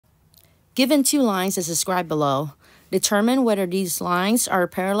Given two lines as described below, determine whether these lines are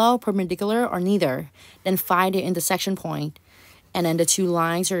parallel, perpendicular, or neither. Then find the intersection point. And then the two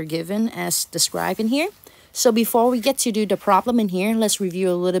lines are given as described in here. So before we get to do the problem in here, let's review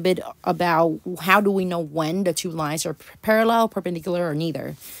a little bit about how do we know when the two lines are parallel, perpendicular, or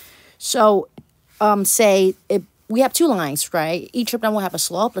neither. So say if we have two lines, right? Each of them will have a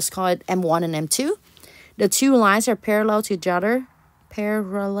slope. Let's call it M1 and M2. The two lines are parallel to each other.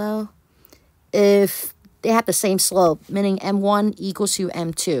 Parallel if they have the same slope, meaning M1 equals to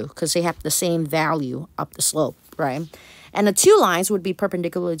M2 because they have the same value of the slope, right? And the two lines would be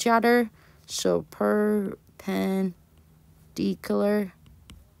perpendicular to each other. So perpendicular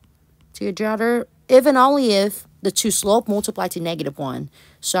to each other if and only if the two slope multiply to -1.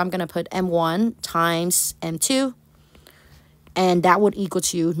 So I'm going to put M1 times M2, and that would equal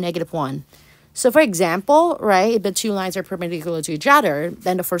to -1. So for example, right, if the two lines are perpendicular to each other,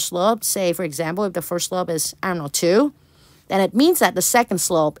 then the first slope, say for example, if the first slope is, I don't know, 2, then it means that the second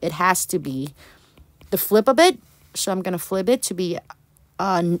slope, it has to be the flip of it. So I'm going to flip it to be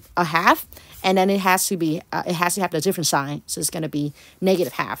a half, and then it has to have a different sign. So it's going to be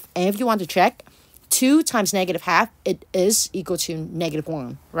 -1/2. And if you want to check, 2 times -1/2, it is equal to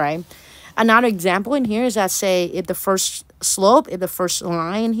 -1, right? Another example in here is that, say, if the first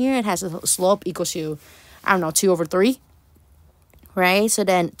line in here, it has a slope equal to, I don't know, 2/3, right? So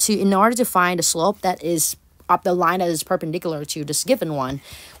then in order to find the slope that is up the line that is perpendicular to this given one,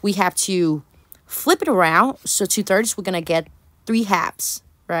 we have to flip it around. So 2/3, we're going to get 3/2,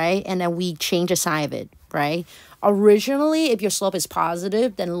 right? And then we change the sign of it, right? Originally, if your slope is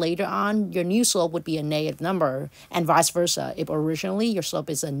positive, then later on, your new slope would be a negative number, and vice versa. If originally your slope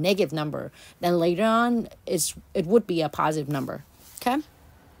is a negative number, then later on, it would be a positive number, okay?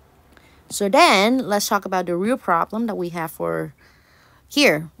 So then, let's talk about the real problem that we have for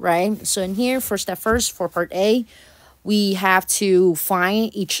here, right? So in here, first step first, for part A, we have to find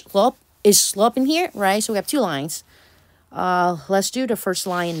each slope in here, right? So we have two lines. Let's do the first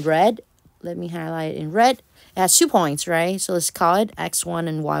line in red. Let me highlight it in red. It has 2 points, right? So let's call it x1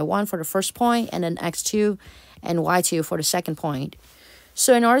 and y1 for the first point, and then x2 and y2 for the second point.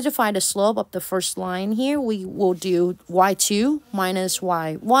 So in order to find the slope of the first line here, we will do y2 minus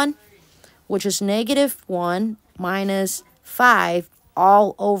y1, which is -1 minus 5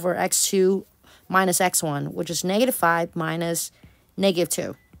 all over x2 minus x1, which is -5 minus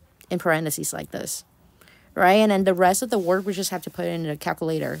 -2 in parentheses like this. Right, and then the rest of the work we just have to put it in the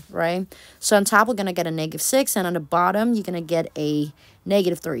calculator, right? So on top we're gonna get a -6, and on the bottom you're gonna get a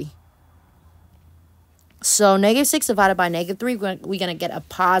 -3. So -6 divided by -3, we're gonna get a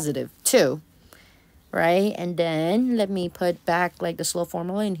 +2, right? And then let me put back like the slope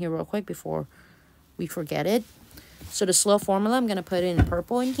formula in here real quick before we forget it. So the slope formula, I'm gonna put it in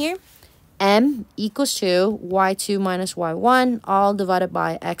purple in here. M equals to y2 minus y1, all divided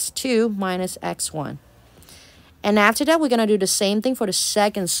by x2 minus x1. And after that, we're going to do the same thing for the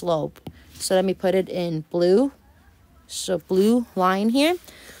second slope. So let me put it in blue. So blue line here.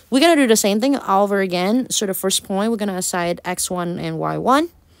 We're going to do the same thing all over again. So the first point, we're going to assign x1 and y1.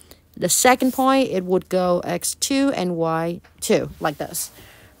 The second point, it would go x2 and y2, like this,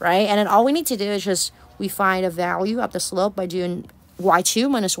 right? And then all we need to do is just, we find a value of the slope by doing y2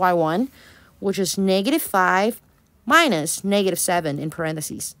 minus y1, which is -5 minus -7 in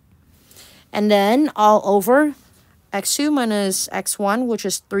parentheses. And then all over x2 minus x1, which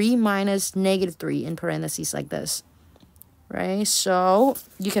is 3 minus -3 in parentheses like this, right? So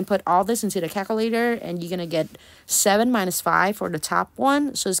you can put all this into the calculator, and you're going to get 7 minus 5 for the top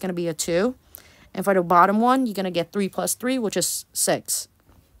one, so it's going to be a 2. And for the bottom one, you're going to get 3 plus 3, which is 6.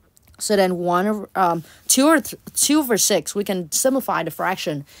 So then 2 over 6, we can simplify the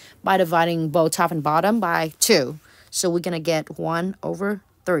fraction by dividing both top and bottom by 2. So we're going to get 1 over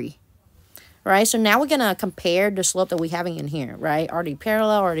 3. Right, so now we're going to compare the slope that we're having in here, right? Are they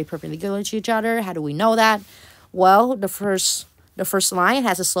parallel? Are they perpendicular to each other? How do we know that? Well, the first line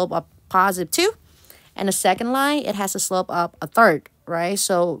has a slope of +2, and the second line, it has a slope of 1/3, right?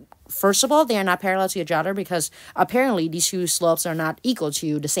 So first of all, they are not parallel to each other because apparently these two slopes are not equal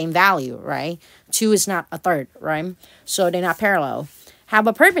to the same value, right? 2 is not 1/3, right? So they're not parallel. How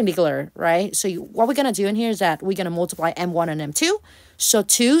about perpendicular, right? So what we're going to do in here is that we're going to multiply M1 and M2. So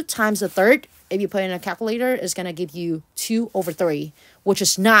 2 times 1/3, if you put it in a calculator, is going to give you 2 over 3, which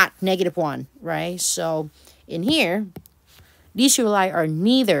is not -1, right? So in here, these two lines are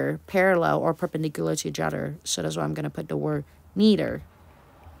neither parallel or perpendicular to each other. So that's why I'm going to put the word neither.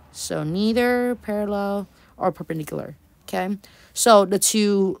 So neither parallel or perpendicular, okay? So the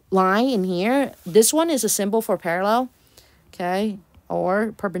two line in here, this one is a symbol for parallel, okay?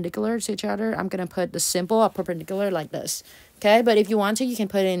 or perpendicular to each other, I'm going to put the symbol of perpendicular like this. Okay, but if you want to, you can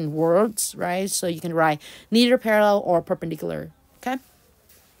put in words, right? So you can write neither parallel or perpendicular. Okay,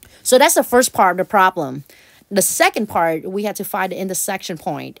 so that's the first part of the problem. The second part, we have to find the intersection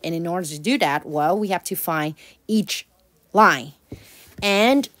point. And in order to do that, well, we have to find each line.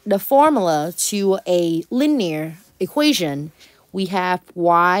 And the formula to a linear equation, we have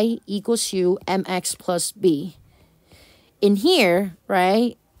y equals to mx plus b. In here,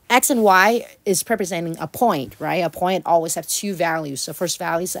 right, x and y is representing a point, right? A point always have two values. The first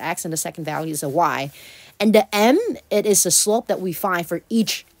value is the x and the second value is the y. And the m, it is the slope that we find for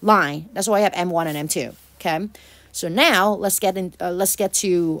each line. That's why I have m1 and m2, okay? So now let's get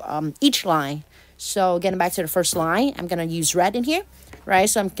to each line. So getting back to the first line, I'm going to use red in here, right?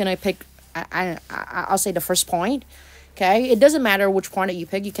 So I'm going to pick, I'll say the first point. Okay, it doesn't matter which point that you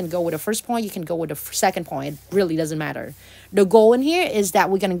pick. You can go with the first point. You can go with the second point. It really doesn't matter. The goal in here is that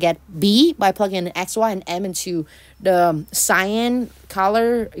we're going to get B by plugging in X, Y, and M into the cyan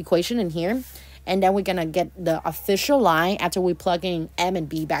color equation in here. And then we're going to get the official line after we plug in M and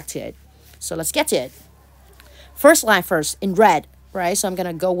B back to it. So let's get to it. First line first in red, right? So I'm going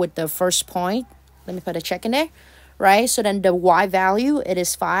to go with the first point. Let me put a check in there, right? So then the Y value, it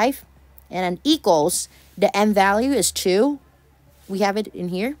is 5. And then equals, the M value is 2. We have it in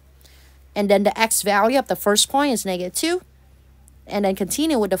here. And then the X value of the first point is -2. And then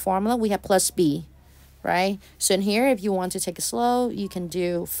continue with the formula, we have plus B, right? So in here, if you want to take it slow, you can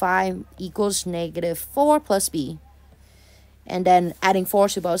do 5 equals -4 plus B. And then adding 4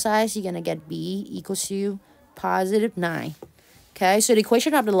 to both sides, you're going to get B equals to +9. Okay, so the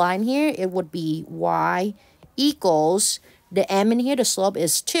equation of the line here, it would be Y equals... The M in here, the slope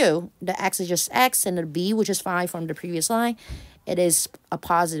is 2. The X is just X. And the B, which is 5 from the previous line, it is a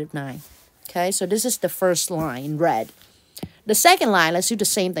 +9. Okay, so this is the first line in red. The second line, let's do the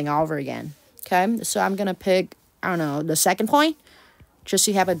same thing all over again. Okay, so I'm going to pick, I don't know, the second point. Just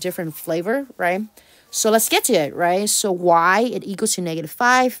so you have a different flavor, right? So let's get to it, right? So Y, it equals to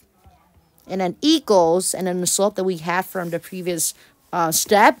 -5. And then equals, and then the slope that we have from the previous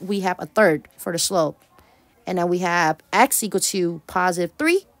step, we have a third for the slope. And then we have X equal to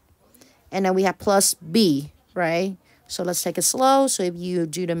 +3. And then we have plus B, right? So let's take it slow. So if you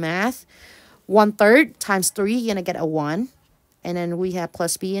do the math, 1/3 times 3, you're going to get a 1. And then we have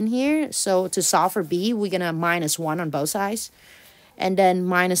plus B in here. So to solve for B, we're going to -1 on both sides. And then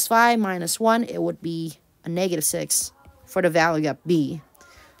 -5 minus 1, it would be a -6 for the value of B.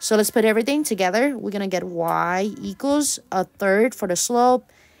 So let's put everything together. We're going to get Y equals 1/3 for the slope.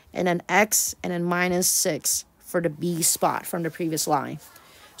 And then X, and then -6 for the B spot from the previous line.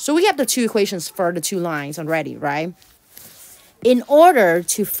 So we have the two equations for the two lines already, right? In order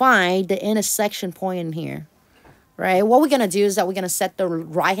to find the intersection point in here, right, what we're going to do is that we're going to set the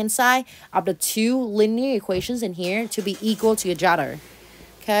right-hand side of the two linear equations in here to be equal to each other.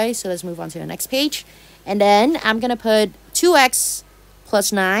 Okay, so let's move on to the next page. And then I'm going to put 2x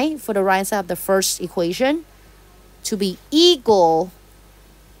plus 9 for the right side of the first equation to be equal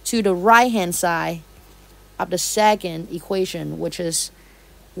to the right-hand side of the second equation, which is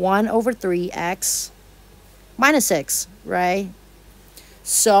 1/3x minus 6, right?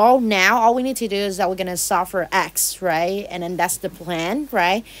 So now all we need to do is that we're going to solve for x, right? And then that's the plan,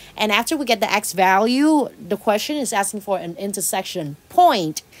 right? And after we get the x value, the question is asking for an intersection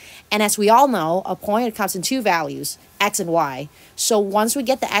point. And as we all know, a point comes in two values, x and y. So once we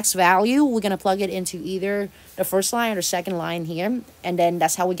get the x value, we're going to plug it into either the first line or the second line here. And then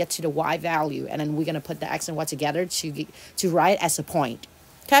that's how we get to the y value. And then we're going to put the x and y together to write as a point.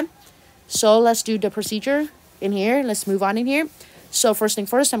 Okay? So let's do the procedure in here. Let's move on in here. So first thing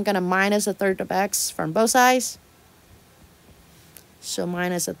first, I'm going to minus 1/3 of x from both sides. So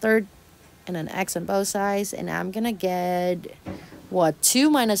minus 1/3 and then x on both sides. And I'm going to get, what, 2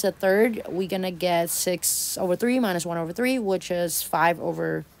 minus 1/3. We're going to get 6/3 minus 1/3, which is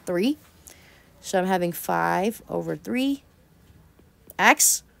 5/3. So I'm having 5/3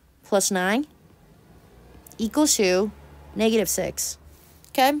 x plus 9 equals to -6.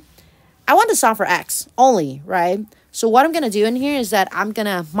 Okay? I want to solve for x only, right? So what I'm going to do in here is that I'm going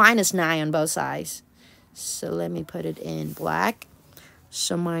to minus 9 on both sides. So let me put it in black.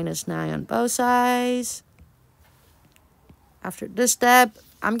 So minus 9 on both sides. After this step,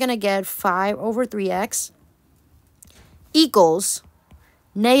 I'm going to get 5/3x equals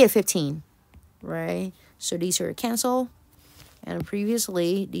 -15, right? So these are canceled. And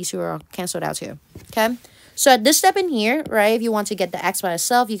previously, these are canceled out too, okay? So at this step in here, right, if you want to get the x by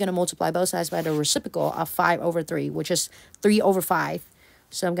itself, you're going to multiply both sides by the reciprocal of 5/3, which is 3/5.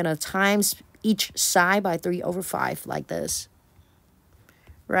 So I'm going to times each side by 3/5 like this.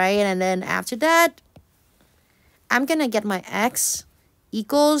 right? And then after that, I'm going to get my x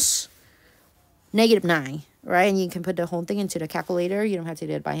equals -9, right? And you can put the whole thing into the calculator. You don't have to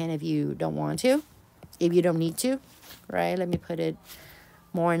do it by hand if you don't want to, if you don't need to, right? Let me put it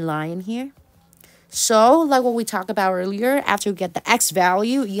more in line here. So, like what we talked about earlier, after you get the x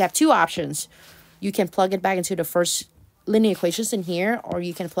value, you have two options. You can plug it back into the first linear equations in here, or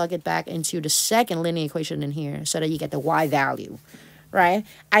you can plug it back into the second linear equation in here so that you get the y value, right?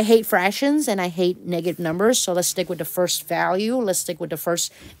 I hate fractions and I hate negative numbers, so let's stick with the first value. Let's stick with the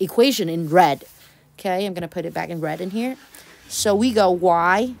first equation in red. Okay, I'm going to put it back in red in here. So we go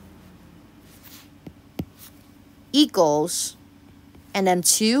y equals, and then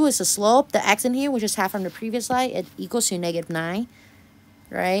 2 is the slope. The x in here, which is half from the previous slide, it equals to -9,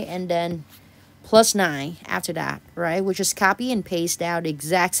 right? And then plus 9 after that, right? We just copy and paste out the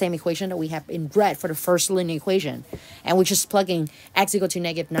exact same equation that we have in red for the first linear equation. And we're just plugging x equal to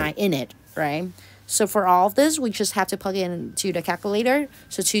 -9 in it, right? So for all of this, we just have to plug it into the calculator.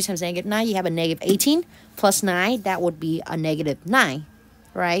 So 2 times -9, you have a -18 plus 9, that would be a -9,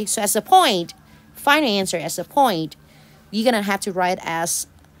 right? So as a point, final answer as a point, you're going to have to write as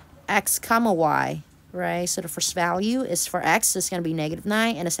x comma y, right? So the first value is for x, it's going to be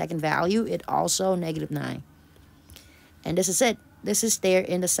 -9, and the second value, it also -9. And this is it. This is their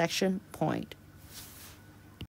intersection point.